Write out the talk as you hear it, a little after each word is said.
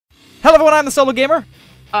Hello everyone, I'm the Solo Gamer.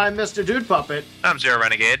 I'm Mr.Dudepuppet. I'm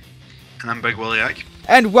ZeroRenegade. And I'm Bigwullieac.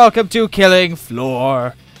 And welcome to Killing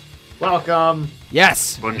Floor. Welcome.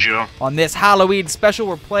 Yes. Bonjour. On this Halloween special,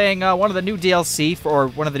 we're playing one of the new DLC, or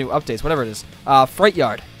one of the new updates, whatever it is. Fright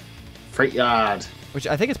Yard. Fright Yard. Which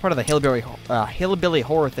I think is part of the Hillbilly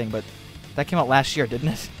horror thing, but that came out last year, didn't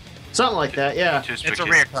it? Something like that, yeah. It's a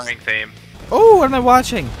reoccurring theme. Oh, what am I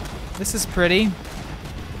watching? This is pretty.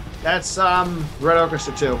 That's, Red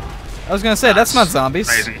Orchestra 2. I was gonna say, that's not zombies.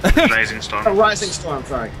 Rising Storm. A Rising Storm,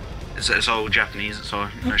 sorry. It's all Japanese, it's all...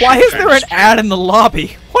 Why is there an ad in the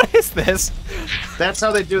lobby? What is this? That's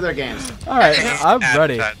how they do their games. Alright, I'm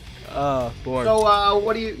ready. Ad. Oh, boy. So,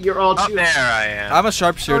 what do you're all Oh, shooting? there I am. I'm a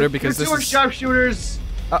sharpshooter because you're this doing is... sharpshooters.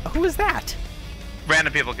 Who is that?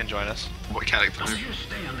 Random people can join us. What character?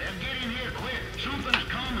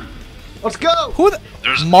 Let's go! Who the...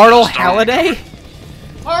 There's Martel a storm. Halliday?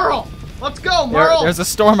 Marl! Let's go, Marl! There's a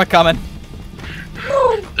storm a-coming.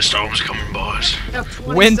 The storm's coming, boys. We have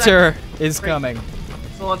 20 Winter seconds. is coming.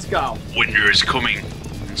 So let's go. Winter is coming,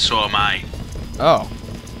 and so am I. Oh.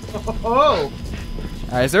 Oh!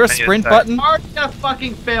 Alright, is there a I need a sprint sec. button? We're already gonna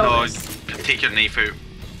fucking fail No, this. take your knife out.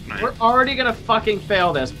 Right. We're already gonna fucking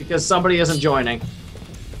fail this because somebody isn't joining.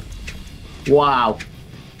 Wow.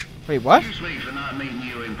 Wait, what?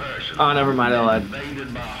 Oh, never mind, I lied.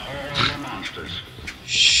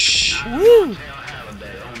 Shh. Woo.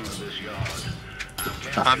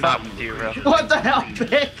 I'm not with you, real. What the hell,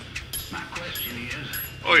 Vic?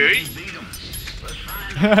 Oh, yeah.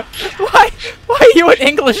 Why are you an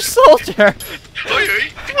English soldier? Oh,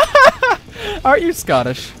 yeah. Aren't you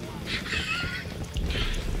Scottish?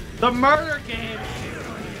 The murder game!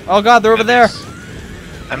 Oh god, they're over there.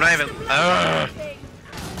 I'm not even. Oh,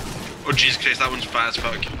 Jesus Christ, that one's fat as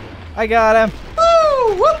fuck. I got him.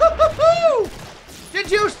 Woo! Woo-hoo-hoo-hoo! Did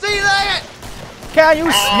you see that? Can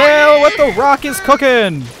you smell what the rock is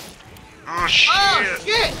cooking? Oh, shit. Oh,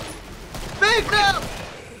 shit! Big no!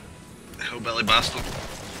 Hillbilly bastard.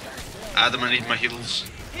 Adam, I need my heals.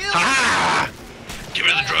 Heal. Ah! Give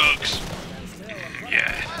me the drugs.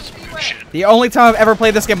 Yeah, that's good shit. The only time I've ever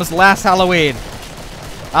played this game was last Halloween.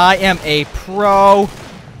 I am a pro.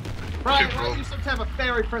 Brian, why are you some type of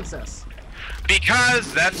fairy princess?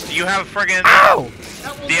 Because that's. You have a friggin'. Ow!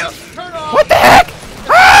 That will Deal. not turn off. What the heck?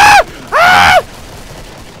 Ah! Ah!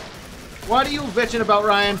 What are you bitching about,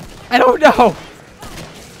 Ryan? I don't know.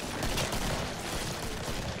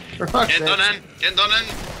 For fuck's Get sake. done in. Get done in.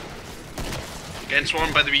 Getting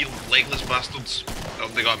swarmed by the wee legless bastards. Oh,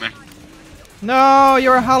 they got me. No,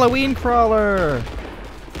 you're a Halloween crawler.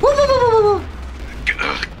 Woo, woo, woo, woo, woo.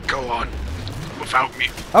 Go on. Without me.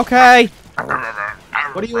 Okay.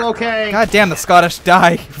 What are you okay? God damn, the Scottish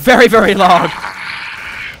die very, very long.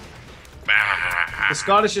 The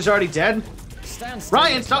Scottish is already dead?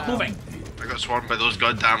 Ryan, stop moving! I got swarmed by those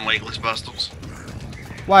goddamn legless bastards.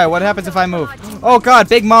 Why? What happens if I move? Oh god,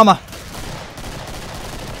 Big Mama.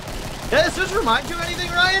 Yeah, does this remind you of anything,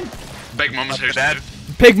 Ryan? Big Mama's house. Dad.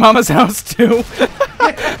 Big Mama's house too.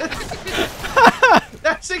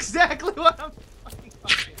 That's exactly what I'm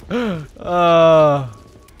fucking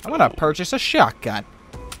I'm gonna purchase a shotgun.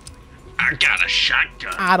 I got a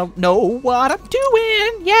shotgun. I don't know what I'm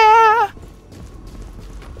doing. Yeah.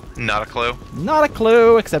 Not a clue. Not a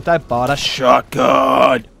clue, except I bought a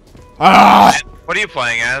shotgun. Ah! What are you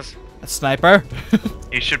playing as? A sniper.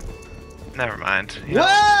 You should. Never mind. You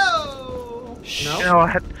Whoa! No? know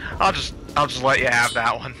what? I'll just let you have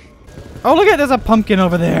that one. Oh, look at there's a pumpkin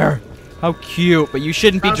over there. How cute, but you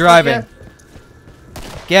shouldn't be Sounds driving.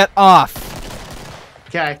 like Get off.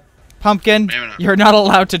 Okay. Pumpkin, Maybe not. you're not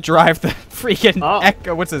allowed to drive the freaking Oh.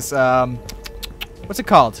 Echo. What's this? What's it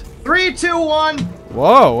called? 3, 2, 1.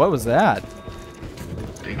 Whoa, what was that?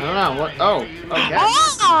 I don't know. What? Oh, okay.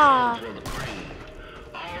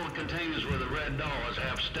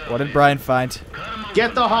 What did Brian find?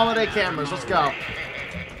 Get the holiday cameras. Let's go.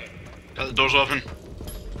 Got the doors open.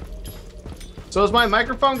 So is my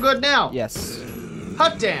microphone good now? Yes.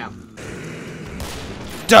 Hot damn.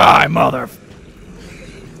 Die, mother.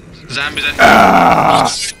 Zombies in.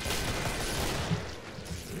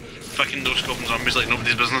 Fucking no scoping zombies like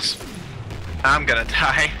nobody's business. I'm gonna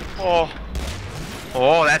die. Oh.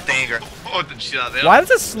 Oh, that's danger. Oh, did you see that there? Why does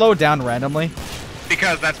it slow down randomly?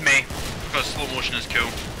 Because that's me. Because slow motion is cool.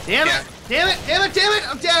 Damn it! Yeah. Damn it! Damn it! Damn it!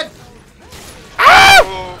 I'm dead!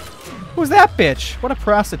 Ah! Who's that bitch? What a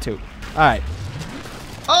prostitute. Alright.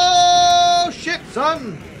 Oh, shit,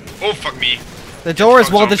 son! Oh, fuck me. The door is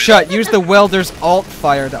fuck welded zombies. shut. Use the welder's alt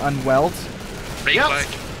fire to unweld. Right Yep. click.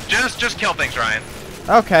 Just kill things, Ryan.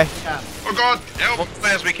 Okay. Yeah. Oh god, help!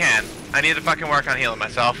 Well, as we can. I need to fucking work on healing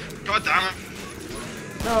myself. God damn it.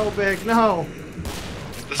 No, Big, no.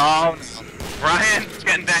 Oh, Ryan, it's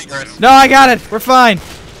getting dangerous. No, I got it. We're fine.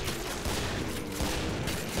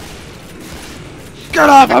 Get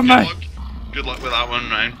off of me. Good luck with that one,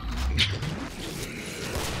 Ryan.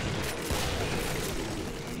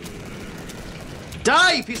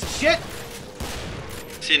 Die, you piece of shit!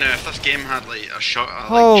 See now, if this game had like a shot, like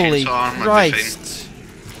Holy chainsaw arm, I'd be Christ.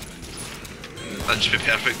 fine. That'd just be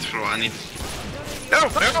perfect for what I need. No,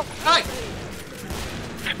 no. Die!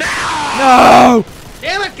 No!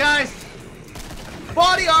 Damn it, guys!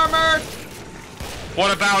 Body armor!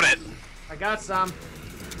 What about it? I got some.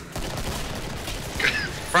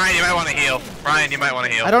 Ryan, you might want to heal. Ryan, you might want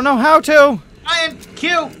to heal. I don't know how to. Ryan,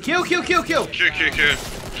 Q! Q, Q, Q, Q! Q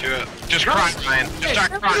it. Just cry, Ryan. Just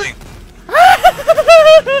start crying.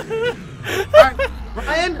 Alright,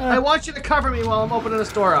 Ryan, I want you to cover me while I'm opening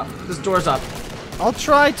this door up. This door's up. I'll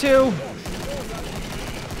try to.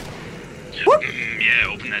 Yeah,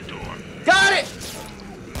 open that door. Got it!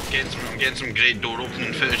 I'm getting some great door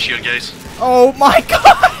opening footage here, guys. Oh my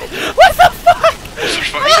god! What the fuck?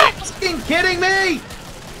 For fuck's Are you sake. fucking kidding me?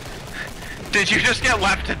 Did you just get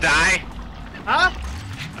left to die? Huh?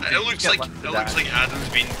 It looks like Adam's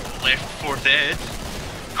been left for dead.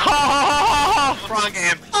 Oh, wrong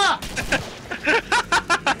game. Ah!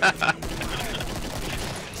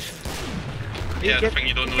 Yeah, the thing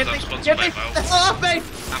you don't know is I'm sponsored by Valve. That's off me!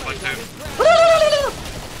 I'm like, dude.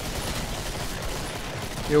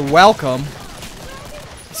 You're welcome.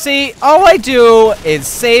 See, all I do is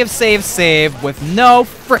save, save, save with no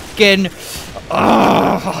frickin'.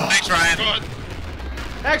 Thanks, Ryan. God,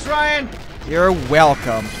 Thanks, Ryan! You're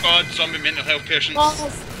welcome. God, zombie mental health patients.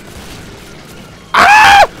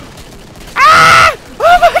 Ah! Ah!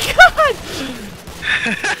 Oh my god!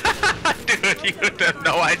 Dude, you have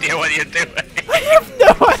no idea what you're doing. I have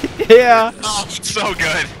no idea. Oh, so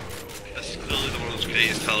good. This is clearly the world's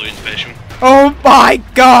greatest Halloween special. Oh my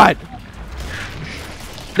god!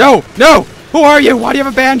 No, no! Who are you? Why do you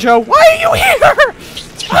have a banjo? Why are you here?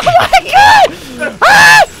 Oh my god!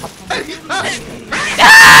 Ah!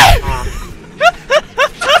 Ah!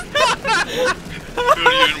 Who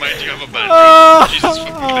are you and why do you have a bad Jesus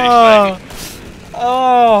fucking Christ,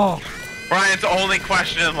 Oh. Ryan's only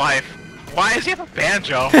question in life. Why does he have a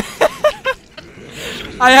banjo?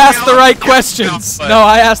 I asked the right questions. No,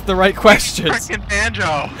 I asked the right questions. Frickin'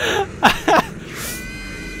 banjo.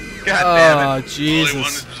 God Oh, damn it. All I Jesus.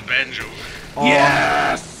 wanted was a banjo. Oh.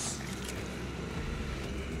 Yes!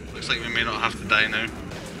 Looks like we may not have to die now.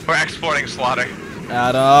 We're exporting slaughter.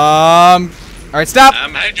 Adam. All right, stop.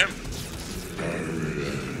 Behind him.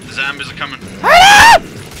 The zombies are coming. Adam!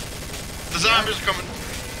 The zombies are coming.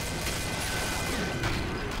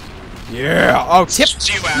 Yeah. Oh, tip.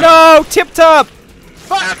 See you, Adam. No, tip top.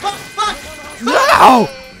 Fuck, fuck, fuck! No.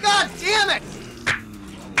 God damn it!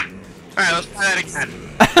 Alright, let's try that again.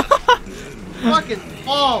 Fucking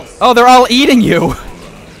balls! Oh, they're all eating you.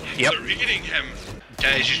 Yep. They're eating him.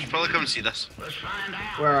 Guys, you should probably come and see this.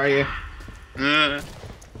 Where are you?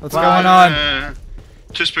 What's going on?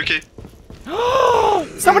 Too spooky.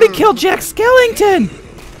 Somebody killed Jack Skellington.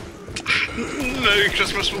 No,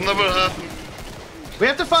 Christmas will never happen. We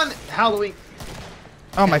have to find Halloween.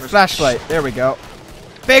 Oh, my flashlight. There we go.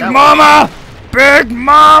 Big That Mama! Big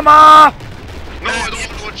Mama! No, I don't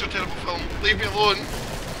want to watch your terrible film. Leave me alone.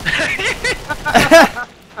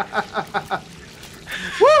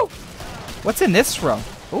 Woo! What's in this room?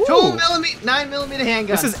 Ooh. 9mm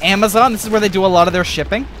handgun. This is Amazon. This is where they do a lot of their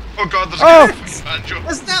shipping. Oh god, there's Oh. a banjo.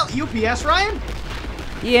 Isn't that UPS, Ryan?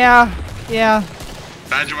 Yeah. Yeah.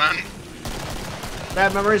 Banjo man.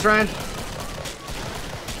 Bad memories, Ryan.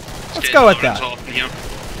 Let's go with that.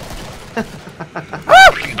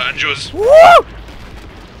 Freaking banjos. Woo!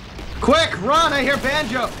 Quick, run! I hear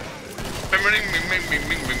banjo. Bing, bing, bing, bing, bing,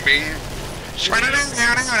 bing, bing, bing.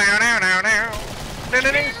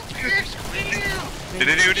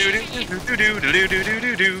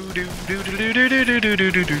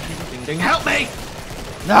 Help me!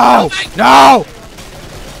 No! No!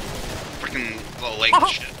 Freaking little leg Oh,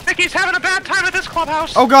 shit. Vicky's having a bad time at this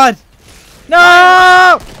clubhouse. Oh god!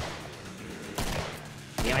 No!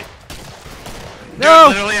 No!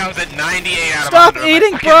 Literally, I was at 98 out of Stop 100.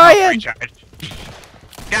 eating My fucking health Brian! recharge.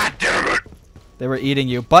 God damn it! They were eating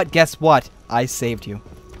you, but guess what? I saved you.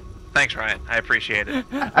 Thanks, Ryan. I appreciate it.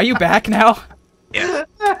 Are you back now? Yeah.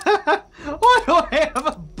 Why do I have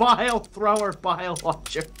a bile thrower bile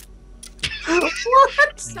launcher? What?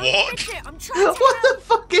 What? I'm trying to What the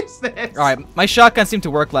fuck is this? Alright, my shotgun seemed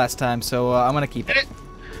to work last time, so I'm gonna keep it.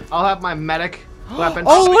 I'll have my medic weapon.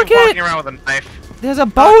 Oh, look Walking at it! around with a knife. There's a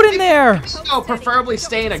boat in there! Oh, preferably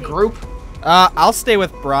stay in a group. I'll stay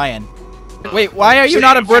with Brian. Wait, why are you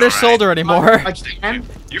not a British soldier anymore? And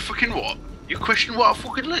You fucking what? You question what I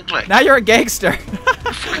fucking look like? Now you're a gangster.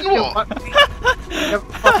 You fucking what?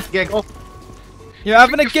 giggle. You're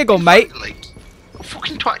having a giggle, mate. Like,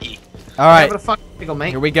 fucking twatty. All right, Having a fucking giggle, mate.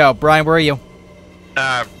 here we go. Brian, where are you?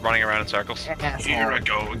 Running around in circles. Here I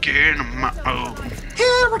go again on my own.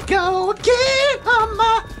 Here I go again on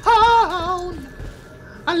my own.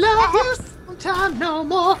 I love you sometime no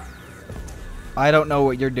more. I don't know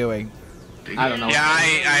what you're doing. I don't know. Yeah,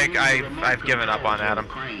 I've given up on Adam.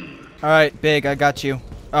 All right, Big, I got you.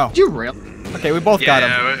 Oh, Did you really? okay, we both got him.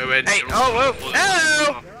 Hey, oh, whoa,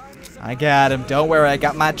 hello! I got him. Don't worry, I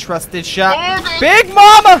got my trusted shot. Oh, God. Big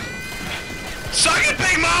Mama! Suck it,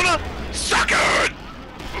 Big Mama! Suck it!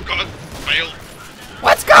 Oh god, fail.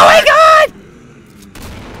 What's going on?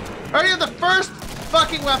 Are you the first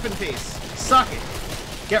fucking weapon piece? Suck it.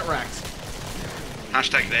 Get wrecked.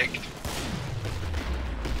 Hashtag wrecked.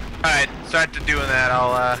 Alright, start to doing that,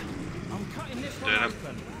 I'll, Doing it.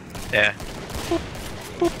 yeah.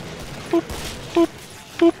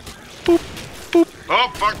 Oh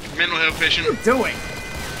fuck, mental health patient. What are you doing?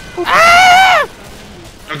 Ah!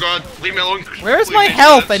 Oh god, leave me alone. Where's Leave my me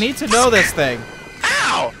health? alone. I need to know this thing.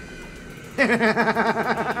 Ow!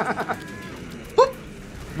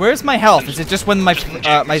 Where's my health? Is it just when my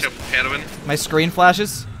Inject myself with heroin. my screen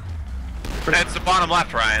flashes? It's the bottom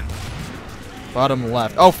left, Ryan. Bottom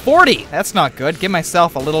left. Oh, 40! That's not good. Give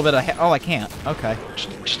myself a little bit of oh, I can't. Okay.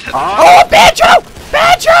 Just hit Oh, Banjo!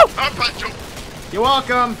 Banjo! Oh, Pancho! You're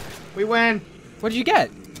welcome. We win. What did you get?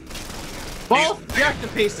 Both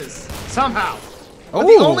objective pieces. Somehow. Oh,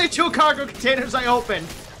 With the only 2 cargo containers I opened,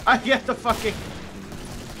 I get the fucking.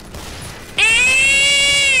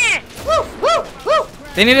 Woo, woo, woo.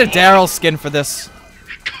 they need a Daryl skin for this.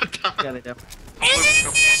 God damn. Yeah, they do.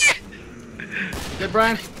 Good,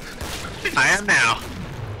 Brian? I am now.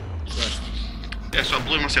 Yeah, so I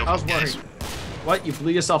blew myself I was up. worried. Yes. What? You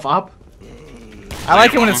blew yourself up? I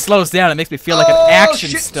like it when it slows down. It makes me feel like an action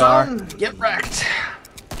shit, star. Son. Get wrecked.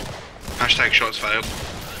 Hashtag shots fired.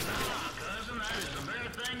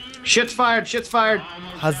 Shit's fired. Shit's fired.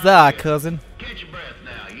 Huzzah, cousin.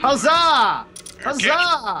 Huzzah!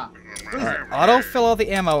 Huzzah! Autofill all the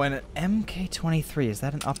ammo in an MK23. Is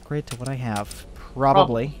that an upgrade to what I have?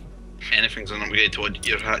 Probably. Anything's an upgrade to what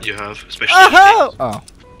you have, especially. Oh! Oh.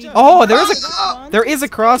 Oh, there is a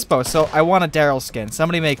crossbow, so I want a Daryl skin.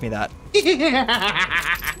 Somebody make me that. Hey,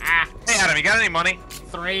 Adam, you got any money?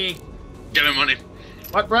 3. Give me money.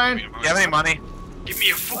 What, Brian? You have any money? Give me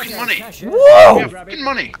your fucking money. Give me Whoa! your fucking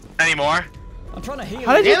money. Any more? I'm trying to heal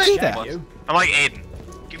How did you Damn do it. that? I'm like Aiden.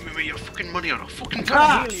 Give me your fucking money or a fucking gun.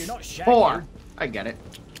 Ah, you, not shag 4. you. I get it.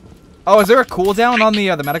 Oh, is there a cooldown on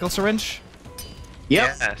the medical syringe?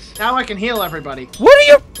 Yep. Yes. Now I can heal everybody. What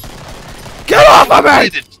are you? Get off of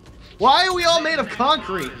me! Why are we all made of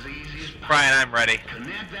concrete? Brian, I'm ready.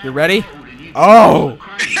 You ready? Oh!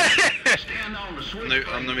 No,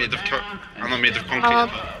 I'm not made of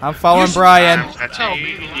concrete. I'm following should- Brian.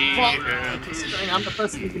 Considering I'm the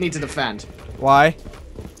person you need to defend. Why?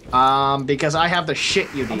 Because I have the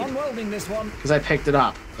shit you I'm need. unwelding this one. Because I picked it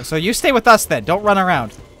up. So you stay with us then. Don't run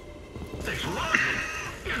around.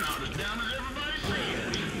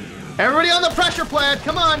 Everybody on the pressure plant,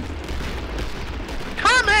 come on!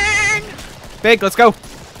 Coming! Big, let's go.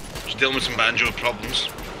 Just dealing with some banjo problems.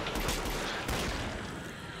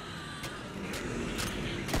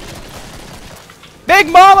 Big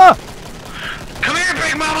Mama! Come here,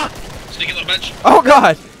 Big Mama! Sneaky little bitch. Oh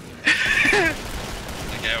God! The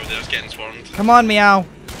guy over there's getting swarmed. Come on, meow.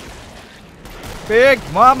 Big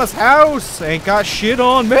Mama's house ain't got shit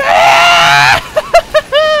on me. Damn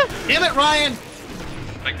it, Ryan!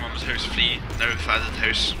 Big Mama's house free, now fadded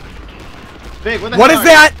house. Big, what the What hell is are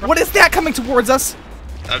you? that? What is that coming towards us?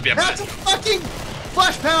 That'd be a That's a bit. fucking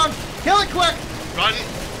flesh pound! Kill it quick! Run!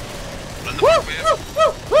 Run the Woo! fuck way. Woo!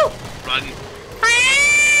 Woo! Woo! Run.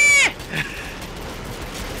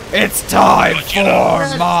 It's time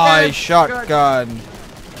Good, for my good. shotgun.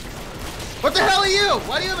 What the hell are you?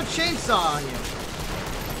 Why do you have a chainsaw on you?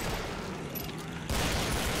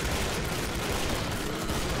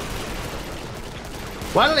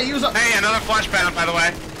 Why did I use a- Hey, another flashbang, by the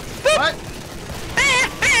way. What?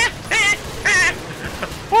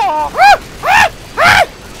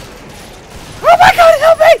 Oh my God!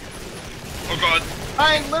 Help me! Oh god.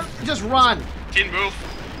 Ryan, literally just run. Teen Wolf.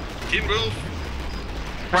 Teen Wolf.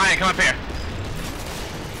 Brian, come up here.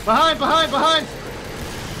 Behind, behind, behind!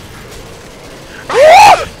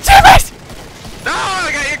 Damn it! No,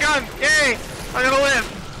 I got your gun. Yay! I'm gonna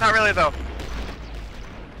live. Not really though.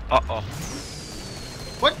 Uh-oh.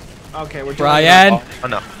 What? Okay, we're doing Brian. Oh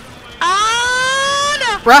no. Oh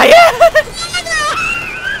no! Brian!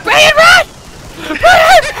 Brian, run!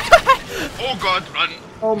 Brian! Oh god, run.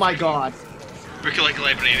 Oh my god. Look like a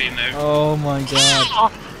librarian now. Oh my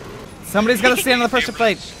god. Somebody's gotta stand on the pressure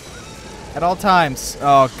plate. At all times.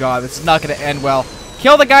 Oh god, this is not gonna end well.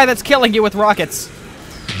 Kill the guy that's killing you with rockets.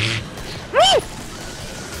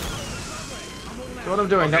 That's what I'm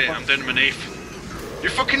doing. Okay, I'm down to my knife. You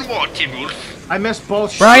fucking what, Teen Wolf? I missed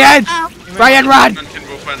both. Brian! Brian, run! Teen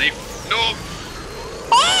Wolf, my knife. No!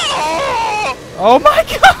 Oh my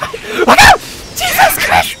god! Look out! Jesus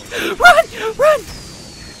Christ! Run! Run!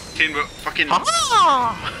 Teen Wolf, fucking...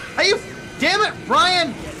 Are you? Damn it,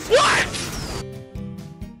 Brian! What?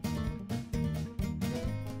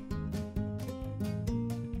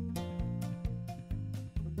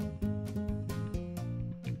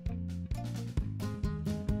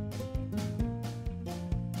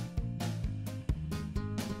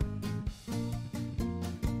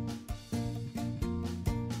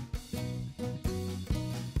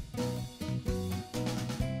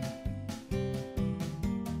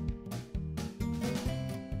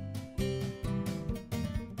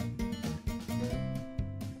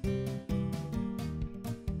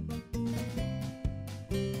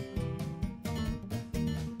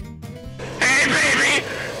 Hey baby!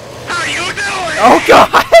 How you doing? Oh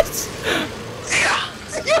god!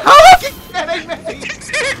 How? Kidding me?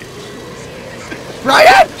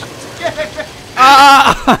 Brian!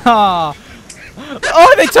 Ah!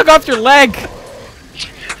 Oh, they took off your leg!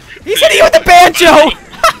 He's hitting you with the banjo!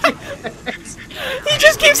 He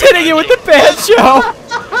just keeps hitting you with the banjo!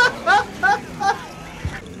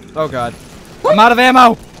 Oh god. I'm out of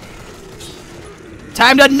ammo!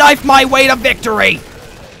 Time to knife my way to victory!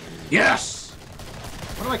 Yes.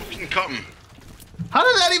 What am I? You can cut him. How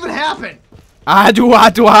did that even happen? That's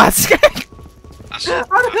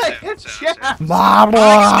How did I hit Chad?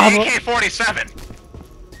 AK-47.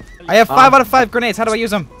 I have 5 out of 5 grenades. How do I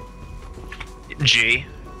use them? G.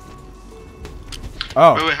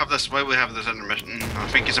 While Oh, we have this intermission, I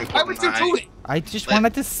think it's Why important would you do it? I just let-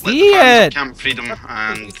 wanted to let see the fans of it. Camp Freedom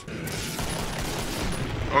and...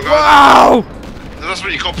 Oh god, Wow! is this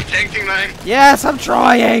what you call protecting, Ryan? Yes, I'm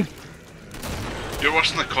trying. You're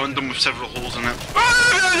worse than a condom with several holes in it.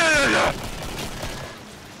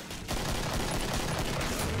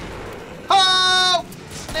 Oh!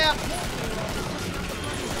 Snap!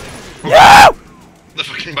 No! The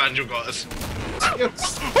fucking banjo got us.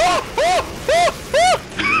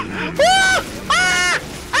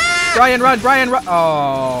 Brian, run! Brian, run!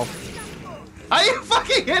 Oh. Are you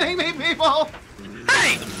fucking kidding me, people?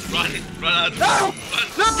 Hey! Run! Run, Ad! No!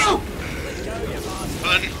 No!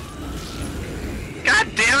 Run! God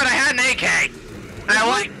damn it! I had an AK. And I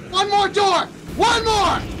like. One more door! One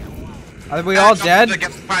more! Are we all dead?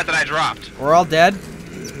 Against the part that I dropped. We're all dead?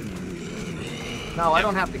 No, I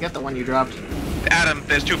don't have to get the one you dropped. Adam,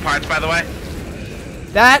 there's 2 parts, by the way.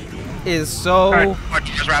 That is so Or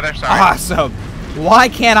doors, rather. Sorry. awesome. Why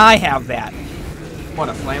can't I have that? What,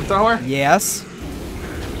 a flamethrower? Yes.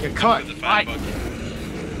 You could. The fire bug.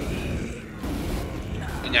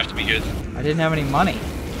 And you have to be good. I didn't have any money.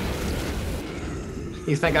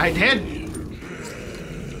 You think I did?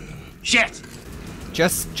 Shit!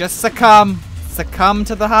 Just succumb. Succumb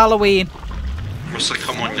to the Halloween. Must have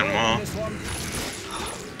come on your mom.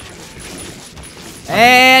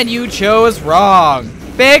 And you chose wrong.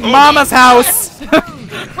 Big Oh, Mama's God. house.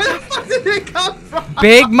 Where the fuck did it come from?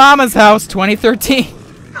 Big Mama's house 2013.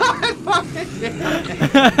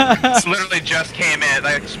 This literally just came in.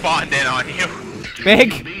 Like, spawned in on you.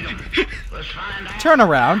 Big. Turn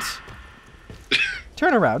around.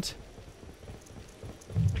 Turn around.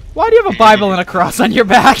 Why do you have a Bible and a cross on your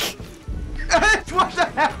back? What the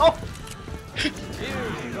hell?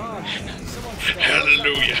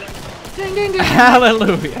 Hallelujah. Ding, ding, ding.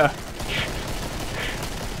 Hallelujah.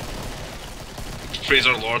 Praise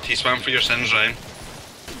our Lord, he swam for your sins, Ryan.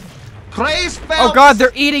 Praise Phelps. Oh god,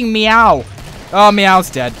 they're eating Meow. Oh, Meow's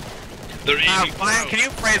dead. They're eating Brian, can you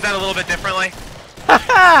phrase that a little bit differently?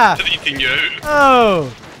 Haha! They're eating you out.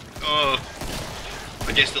 Oh. Oh.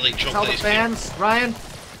 I guess they like Tell chocolate the ice cream. fans, Ryan.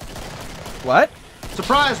 What?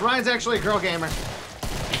 Surprise, Ryan's actually a girl gamer.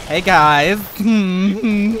 Hey guys.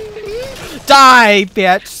 Die,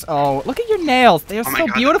 bitch. Oh, look at your nails. They are Oh my so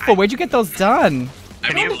God, beautiful. Where'd you get those done? I'm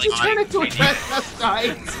Can you, really Did you turn fine. into a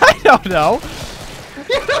transvestite? I don't know.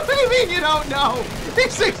 What do you mean you don't know?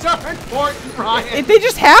 These things are important, Ryan. They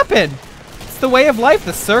just happen. It's the way of life,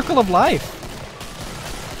 the circle of life.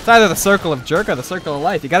 It's either the circle of jerk or the circle of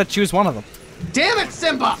life. You gotta choose one of them. Damn it,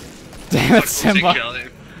 Simba! Damn it, Simba. Security.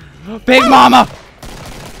 Big Mama!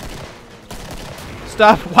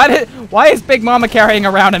 Stop. Why is Big Mama carrying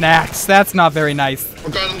around an axe? That's not very nice. Oh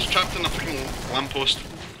god, I'm trapped in a fucking lamppost.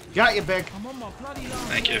 Got you, Big.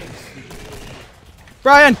 Thank you.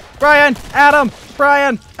 Brian! Brian! Adam!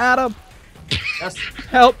 Brian! Adam! Yes.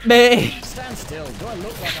 Help me! Stand still. Do I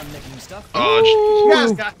look like I'm nicking stuff? Oh, You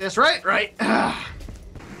guys got this, right? Right. Go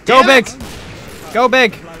Damn big! it. Go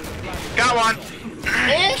big! Got one.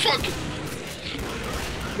 oh fuck!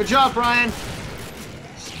 Good job, Brian.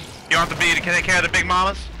 You want the bee to take care of the big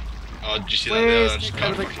mamas? Oh, did you see Please, that there? I take just care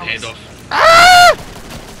cut of her the head comments. off.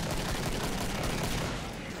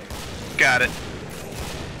 Got it.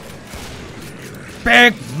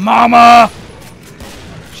 Big Mama!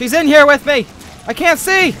 She's in here with me! I can't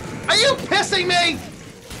see! Are you pissing me?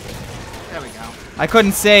 There we go. I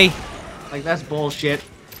couldn't see. Like, that's bullshit.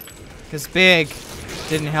 Because Big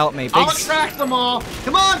didn't help me. I'll Big attract them all.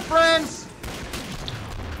 Come on, friends.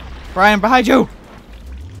 Brian, behind you!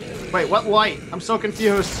 Wait, what light? I'm so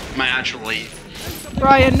confused. My actual light.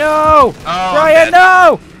 Brian, no! I'm Brian, dead.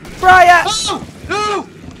 no! Brian! Oh! No!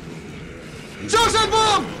 Joke's on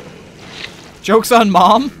bomb! Joke's on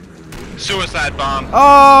Mom? Suicide bomb.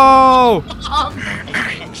 Oh!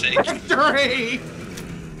 Fuck's sake. Victory!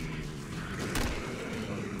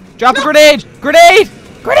 Drop a grenade! Grenade!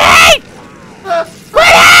 Grenade!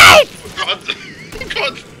 Grenade! God.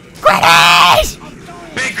 God. Grenade!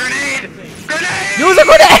 Big grenade! Grenade! Use a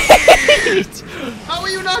grenade! How are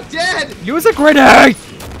you not dead? Use a grenade!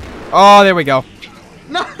 Oh, there we go.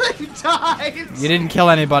 Nothing died! You didn't kill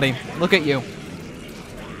anybody. Look at you.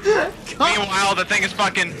 Meanwhile, the thing is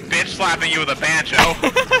fucking bitch slapping you with a banjo.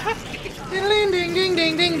 Ding ding ding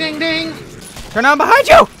ding ding ding ding. Turn on behind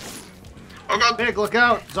you! Oh god. Big, look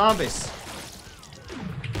out. Zombies.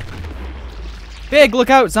 Big, look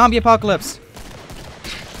out! Zombie apocalypse.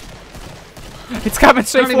 It's coming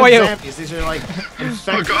straight They're for not even you. zombies. These are like Oh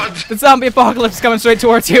infected. god. The zombie apocalypse is coming straight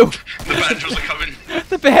towards you. The banjos are coming.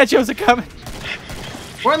 The banjos are coming.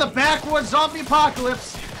 We're in the backwoods zombie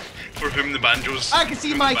apocalypse. For whom the banjos. I can see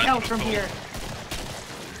whom my the count banjos from fall. here.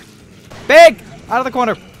 Big! Out of the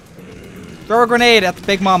corner. Throw a grenade at the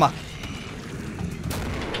Big Mama.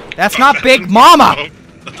 That's not Big Mama! Oh,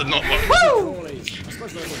 that did not work.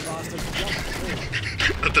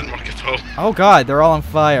 That didn't work at all. Oh god, they're all on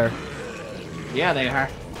fire. Yeah, they are.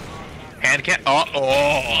 Hand can't. Oh,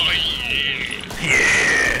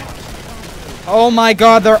 yeah. Oh my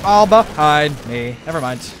god, they're all behind me. Never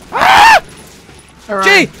mind. Ah!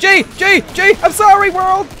 Alright. G! I'm sorry,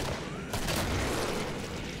 world!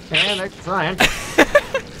 And they're trying.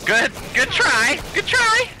 Good try. Good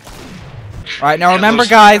try. Alright, now remember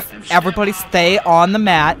guys, everybody stay on the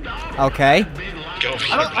mat, okay? Go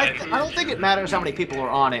for I don't think it matters how many people are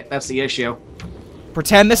on it. That's the issue.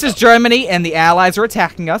 Pretend this is Germany and the Allies are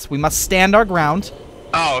attacking us. We must stand our ground.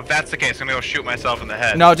 Oh, if that's the case, I'm gonna go shoot myself in the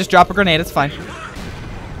head. No, just drop a grenade, it's fine.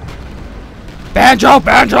 Banjo!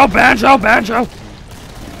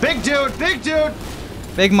 Big dude, big dude.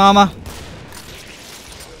 Big Mama.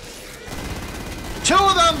 2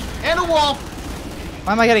 of them and a wolf.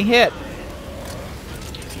 Why am I getting hit?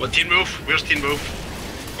 What Teen Wolf? Where's Teen Wolf?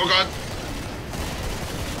 Oh god.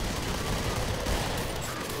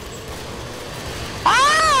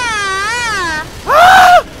 Ah!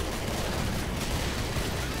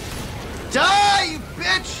 Die, you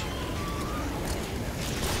bitch.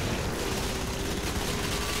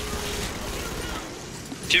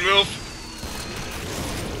 Teen Wolf.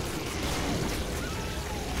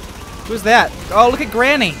 Who's that? Oh, look at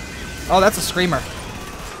Granny. Oh, that's a screamer.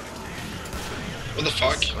 What the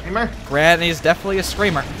fuck? Screamer. Granny's definitely a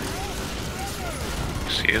screamer.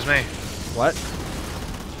 Excuse me. What?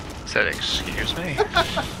 Said excuse me.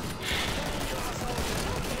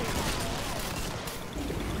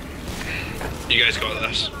 You guys got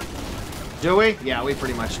this. Do we? Yeah, we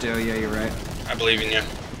pretty much do. Yeah, you're right. I believe in you.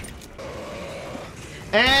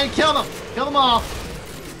 And kill them. Kill them all.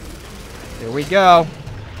 Here we go.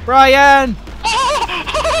 Brian! Oh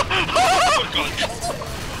god.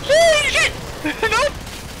 Holy shit!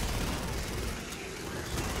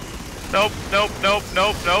 Nope. Nope. Nope.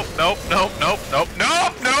 Nope. Nope. Nope. Nope. Nope. Nope.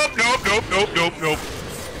 Nope. Nope. Nope. Nope. Nope. Nope. Nope.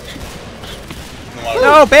 No matter,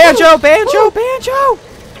 No, Banjo! Banjo!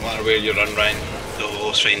 no matter where you run, Ryan,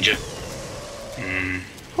 they'll find you.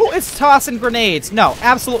 Who is tossing grenades? No,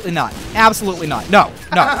 absolutely not. Absolutely not. No.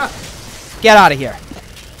 Get out of here.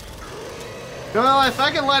 Well, if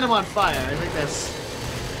I can light them on fire, I think that's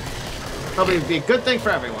probably be a good thing for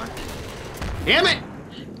everyone. Damn it!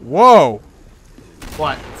 Whoa.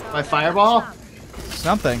 What? My fireball?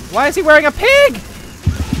 Something. Why is he wearing a pig?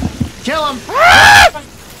 Kill him!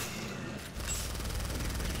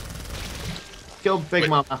 Kill Big Wait.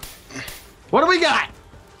 Mama. What do we got?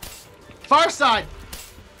 Far side.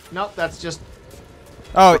 Nope, that's just.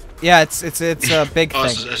 Oh, yeah, it's a big Oh,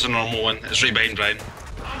 thing. it's a normal one. It's right behind Brian.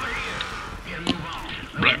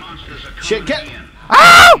 Right. Shit, get.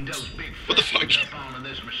 Ow! What the fuck?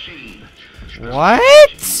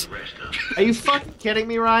 What? Are you fucking kidding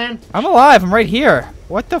me, Ryan? I'm alive. I'm right here.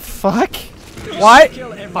 What the fuck? What?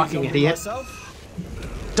 Kill every Fucking zombie idiot.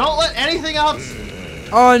 myself. Don't let anything else.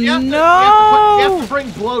 Oh You have, no! you have to bring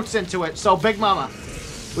bloats into it. So, Big Mama.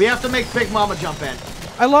 We have to make Big Mama jump in.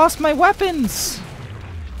 I lost my weapons.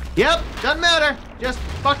 Yep, doesn't matter. Just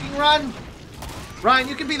fucking run. Ryan,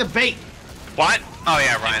 you can be the bait. What? Oh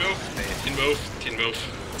yeah, Ryan. Team move. Team move.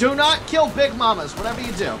 Do not kill Big Mamas, whatever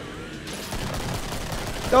you do.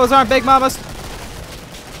 Those aren't big mamas.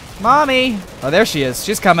 Mommy. Oh, there she is.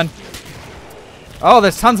 She's coming. Oh,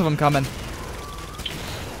 there's tons of them coming.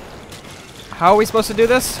 How are we supposed to do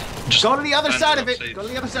this? Go to the other stand side of it. outside. Go to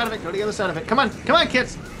the other side of it. Go to the other side of it. Come on. Come on,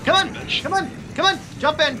 kids. Come on. Come on. Come on.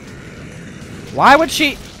 Jump in. Why would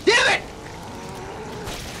she? Damn it!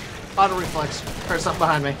 Auto reflex. Heard something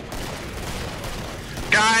behind me.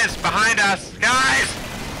 Guys, behind us. Guys.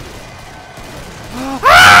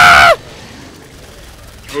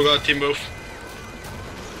 We got a team move.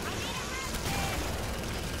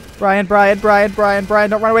 Brian,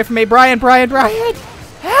 don't run away from me. Brian.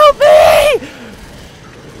 Help me!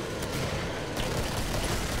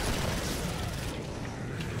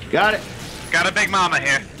 Got it. Got a Big Mama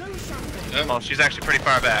here. Yep. Well, she's actually pretty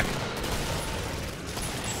far back.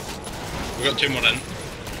 We got 2 more in.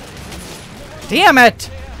 Damn it!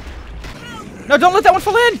 No, don't let that one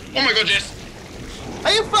fall in! Oh my god, Jess!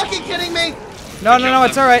 Are you fucking kidding me? No,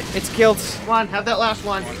 it's alright. It's killed. Come on, have that last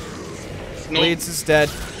one. No. Leeds is dead.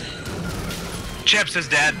 Chips is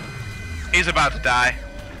dead. He's about to die.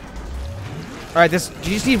 Alright, you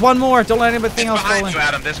just need one more. Don't let anything else fall Behind in. you,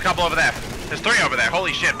 Adam. There's a couple over there. There's 3 over there.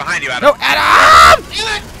 Holy shit, behind you, Adam. No, Adam!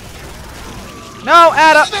 Damn it! No,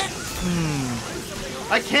 Adam! Damn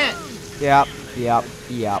it! I can't. Yep.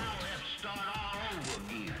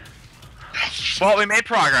 Well, we made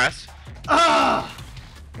progress. Ah!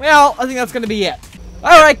 Well, I think that's gonna be it.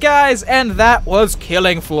 Alright, guys, and that was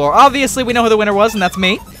Killing Floor. Obviously, we know who the winner was, and that's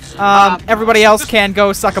me. Everybody else can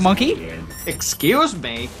go suck a monkey. Excuse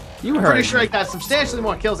me. You I'm heard pretty sure me. I got substantially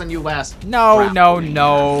more kills than you last. No. round.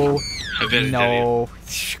 No.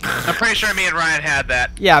 I'm pretty sure me and Ryan had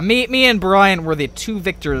that. Yeah, me and Brian were the 2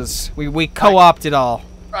 victors. We co-opted all.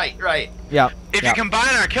 Right. Yep. If you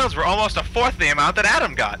combine our kills, we're almost a 4th the amount that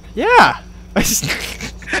Adam got. Yeah.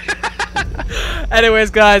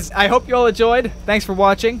 Anyways, guys, I hope you all enjoyed. Thanks for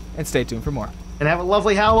watching, and stay tuned for more. And have a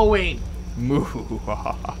lovely Halloween. Moo.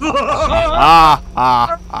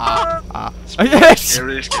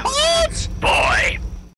 Serious kills. Boy.